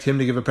expect him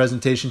to give a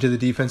presentation to the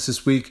defense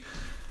this week.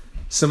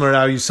 Similar to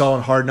how you saw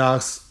in Hard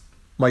Knocks,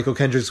 Michael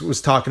Kendricks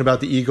was talking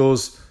about the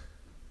Eagles.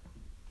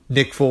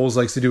 Nick Foles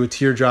likes to do a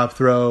teardrop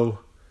throw.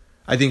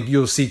 I think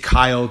you'll see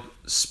Kyle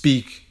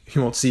speak.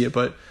 You won't see it,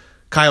 but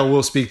Kyle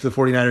will speak to the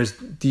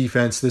 49ers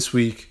defense this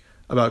week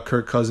about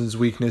Kirk Cousins'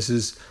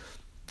 weaknesses.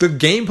 The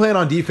game plan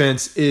on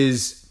defense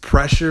is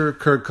pressure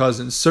Kirk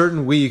Cousins.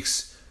 Certain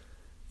weeks,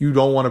 you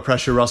don't want to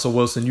pressure Russell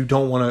Wilson. You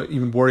don't want to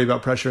even worry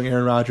about pressuring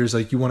Aaron Rodgers.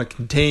 Like, you want to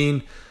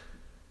contain.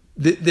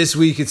 This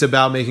week, it's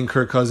about making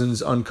Kirk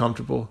Cousins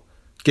uncomfortable,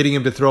 getting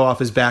him to throw off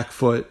his back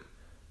foot,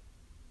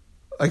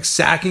 like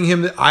sacking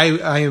him.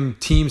 I am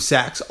team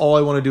sacks. All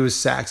I want to do is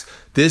sacks.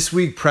 This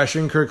week,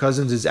 pressuring Kirk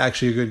Cousins is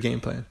actually a good game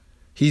plan.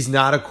 He's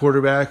not a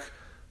quarterback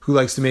who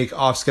likes to make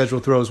off-schedule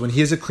throws. When he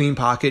has a clean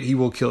pocket, he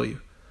will kill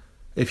you.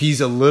 If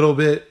he's a little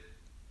bit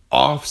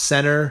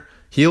off-center,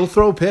 he'll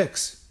throw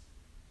picks.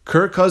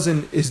 Kirk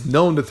Cousins is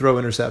known to throw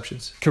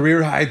interceptions.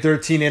 Career high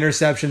 13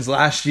 interceptions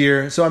last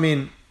year. So, I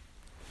mean,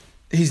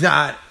 he's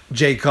not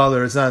Jay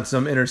Cutler. It's not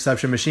some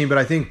interception machine, but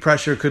I think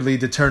pressure could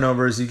lead to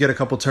turnovers. You get a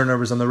couple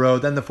turnovers on the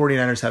road, then the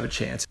 49ers have a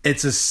chance.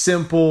 It's a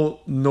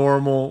simple,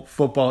 normal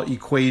football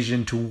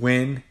equation to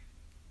win,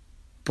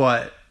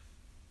 but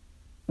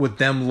with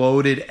them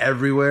loaded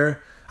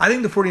everywhere, I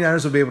think the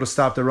 49ers will be able to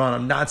stop the run.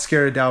 I'm not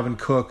scared of Dalvin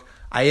Cook.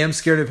 I am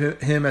scared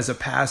of him as a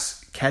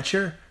pass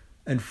catcher.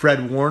 And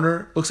Fred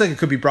Warner, looks like it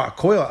could be Brock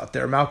Coyle out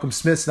there. Malcolm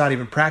Smith's not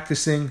even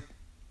practicing.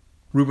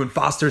 Reuben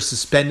Foster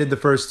suspended the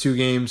first 2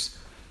 games.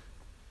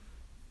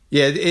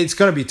 Yeah, it's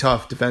going to be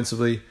tough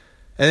defensively.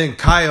 And then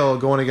Kyle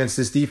going against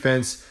this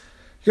defense,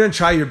 you're going to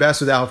try your best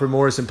with Alfred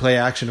Morris and play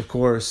action, of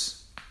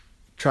course.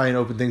 Try and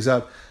open things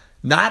up.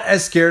 Not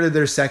as scared of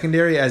their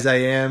secondary as I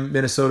am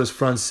Minnesota's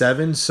front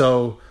 7.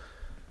 So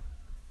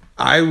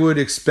I would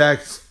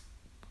expect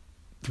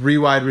 3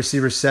 wide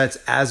receiver sets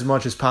as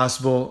much as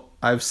possible.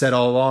 I've said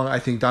all along, I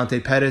think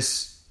Dante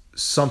Pettis,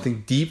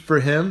 something deep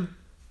for him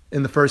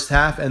in the first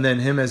half, and then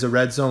him as a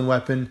red zone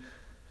weapon.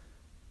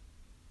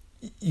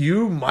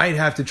 You might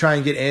have to try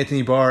and get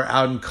Anthony Barr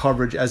out in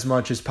coverage as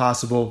much as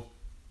possible,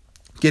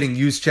 getting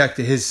Juszczyk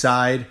to his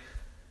side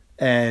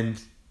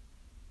and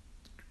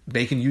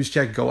making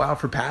Juszczyk go out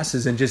for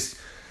passes and just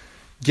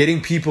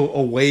getting people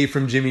away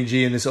from Jimmy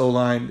G in this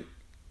O-line,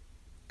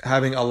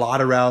 having a lot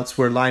of routes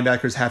where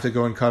linebackers have to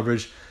go in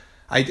coverage.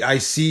 I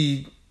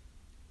see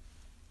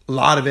a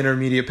lot of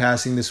intermediate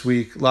passing this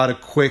week, a lot of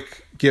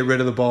quick get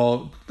rid of the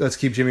ball. Let's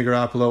keep Jimmy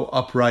Garoppolo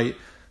upright.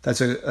 That's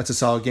a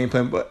solid game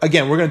plan. But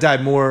again, we're going to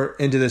dive more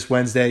into this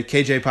Wednesday.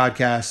 KJ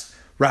Podcast,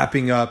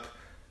 wrapping up,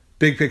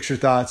 big picture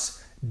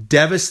thoughts.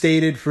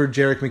 Devastated for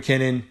Jerick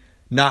McKinnon.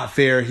 Not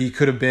fair. He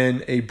could have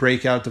been a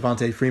breakout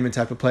Devontae Freeman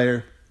type of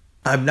player.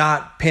 I'm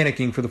not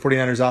panicking for the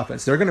 49ers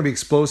offense. They're going to be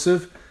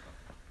explosive.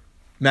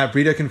 Matt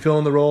Breida can fill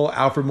in the role.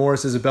 Alfred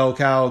Morris is a bell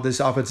cow. This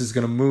offense is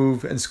going to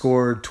move and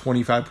score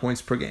 25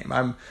 points per game.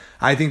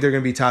 I think they're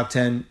going to be top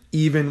 10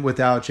 even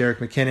without Jerick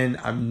McKinnon.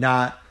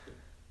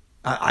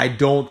 I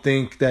don't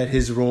think that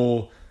his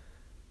role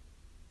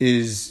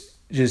is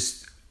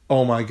just,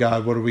 oh my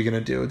God, what are we going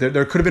to do?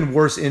 There could have been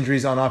worse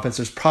injuries on offense.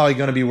 There's probably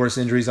going to be worse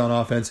injuries on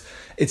offense.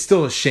 It's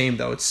still a shame,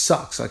 though. It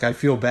sucks. Like, I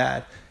feel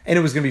bad. And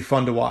it was going to be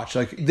fun to watch.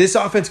 Like, this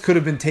offense could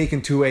have been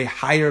taken to a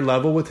higher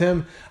level with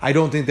him. I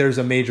don't think there's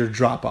a major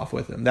drop-off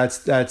with him.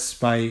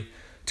 That's my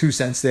 2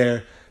 cents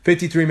there.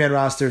 53-man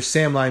roster.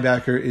 Sam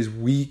linebacker is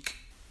weak.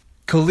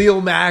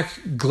 Khalil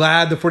Mack,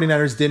 glad the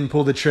 49ers didn't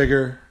pull the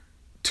trigger.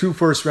 2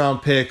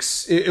 first-round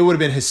picks. It would have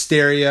been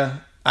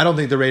hysteria. I don't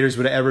think the Raiders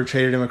would have ever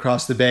traded him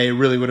across the bay. It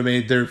really would have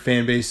made their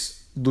fan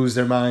base lose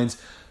their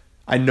minds.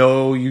 I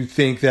know you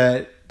think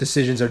that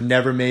decisions are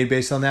never made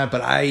based on that,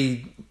 but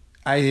I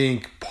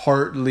think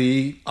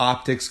partly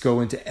optics go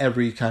into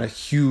every kind of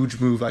huge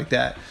move like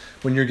that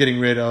when you're getting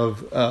rid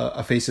of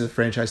a face of the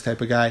franchise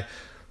type of guy.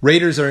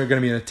 Raiders are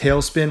going to be in a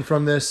tailspin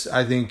from this.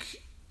 I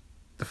think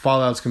the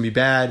fallout's going to be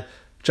bad.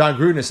 John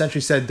Gruden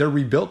essentially said they're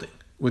rebuilding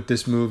with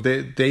this move.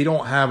 They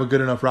don't have a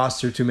good enough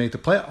roster to make the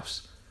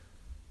playoffs.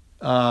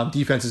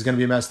 Defense is going to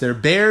be a mess there.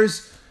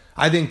 Bears,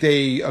 I think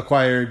they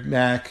acquired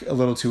Mack a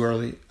little too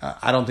early.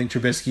 I don't think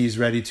Trubisky is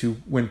ready to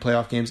win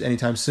playoff games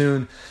anytime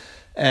soon.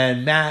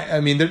 And Matt, I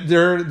mean,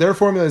 their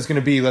formula is going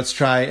to be, let's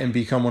try and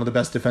become one of the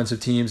best defensive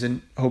teams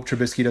and hope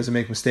Trubisky doesn't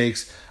make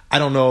mistakes. I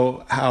don't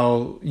know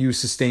how you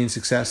sustain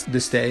success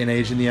this day and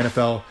age in the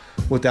NFL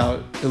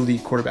without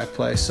elite quarterback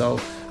play. So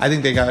I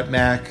think they got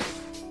Mack,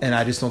 and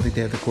I just don't think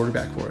they have the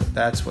quarterback for it.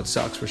 That's what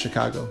sucks for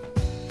Chicago.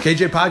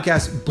 KJ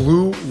Podcast,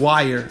 Blue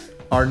Wire,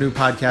 our new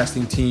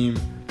podcasting team.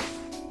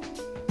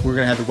 We're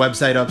going to have the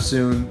website up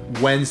soon.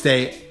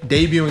 Wednesday,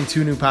 debuting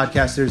 2 new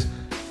podcasters.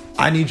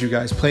 I need you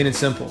guys, plain and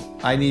simple.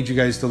 I need you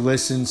guys to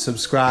listen,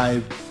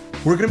 subscribe.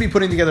 We're going to be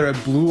putting together a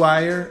Blue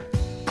Wire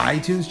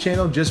iTunes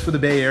channel just for the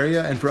Bay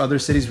Area and for other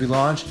cities we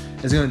launch.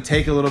 It's going to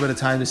take a little bit of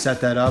time to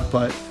set that up,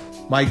 but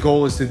my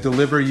goal is to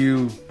deliver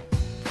you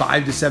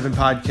 5 to 7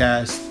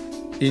 podcasts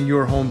in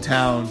your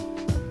hometown,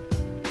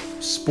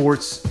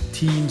 sports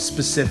team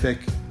specific,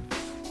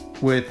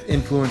 with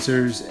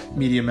influencers,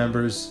 media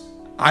members.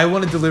 I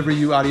want to deliver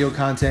you audio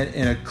content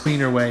in a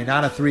cleaner way,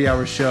 not a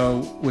 3-hour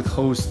show with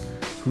hosts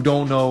who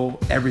don't know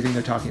everything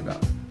they're talking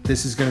about.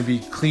 This is going to be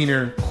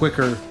cleaner,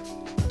 quicker,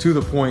 to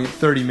the point,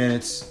 30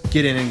 minutes,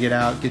 get in and get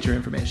out, get your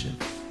information.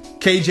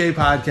 KJ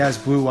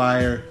Podcast, Blue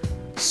Wire,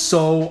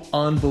 so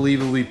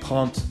unbelievably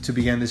pumped to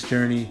begin this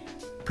journey.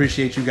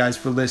 Appreciate you guys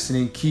for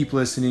listening. Keep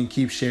listening,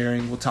 keep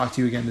sharing. We'll talk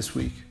to you again this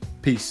week.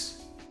 Peace.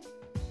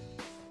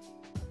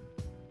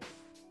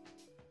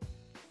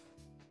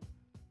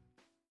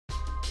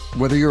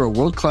 Whether you're a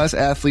world-class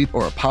athlete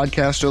or a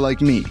podcaster like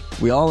me,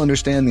 we all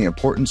understand the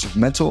importance of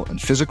mental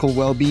and physical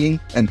well-being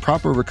and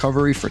proper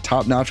recovery for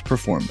top-notch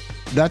performance.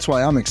 That's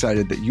why I'm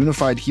excited that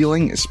Unified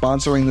Healing is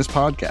sponsoring this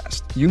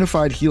podcast.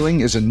 Unified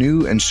Healing is a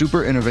new and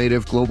super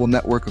innovative global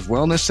network of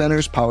wellness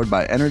centers powered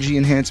by Energy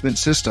Enhancement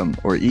System,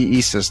 or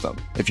EE System.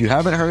 If you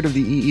haven't heard of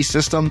the EE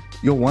System,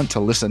 you'll want to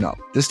listen up.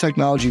 This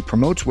technology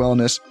promotes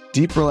wellness,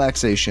 deep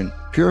relaxation,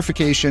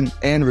 purification,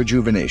 and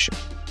rejuvenation.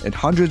 At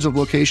hundreds of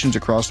locations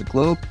across the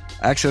globe,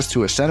 access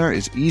to a center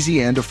is easy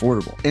and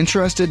affordable.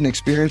 Interested in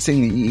experiencing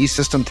the EE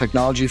System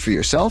technology for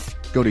yourself?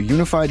 Go to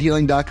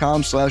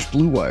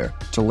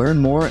unifiedhealing.com/bluewire to learn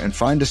more and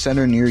find a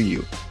center near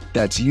you.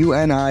 That's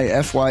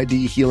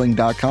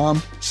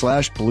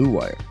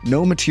unifydhealing.com/bluewire.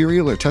 No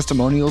material or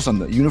testimonials on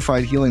the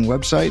Unified Healing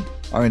website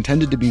are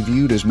intended to be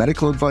viewed as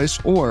medical advice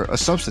or a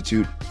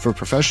substitute for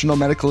professional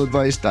medical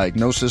advice,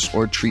 diagnosis,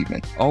 or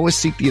treatment. Always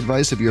seek the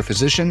advice of your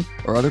physician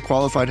or other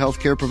qualified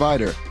healthcare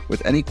provider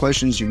with any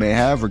questions you may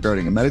have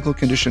regarding a medical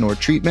condition or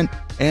treatment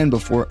and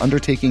before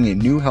undertaking a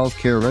new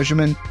healthcare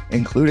regimen,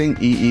 including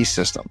EE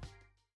System.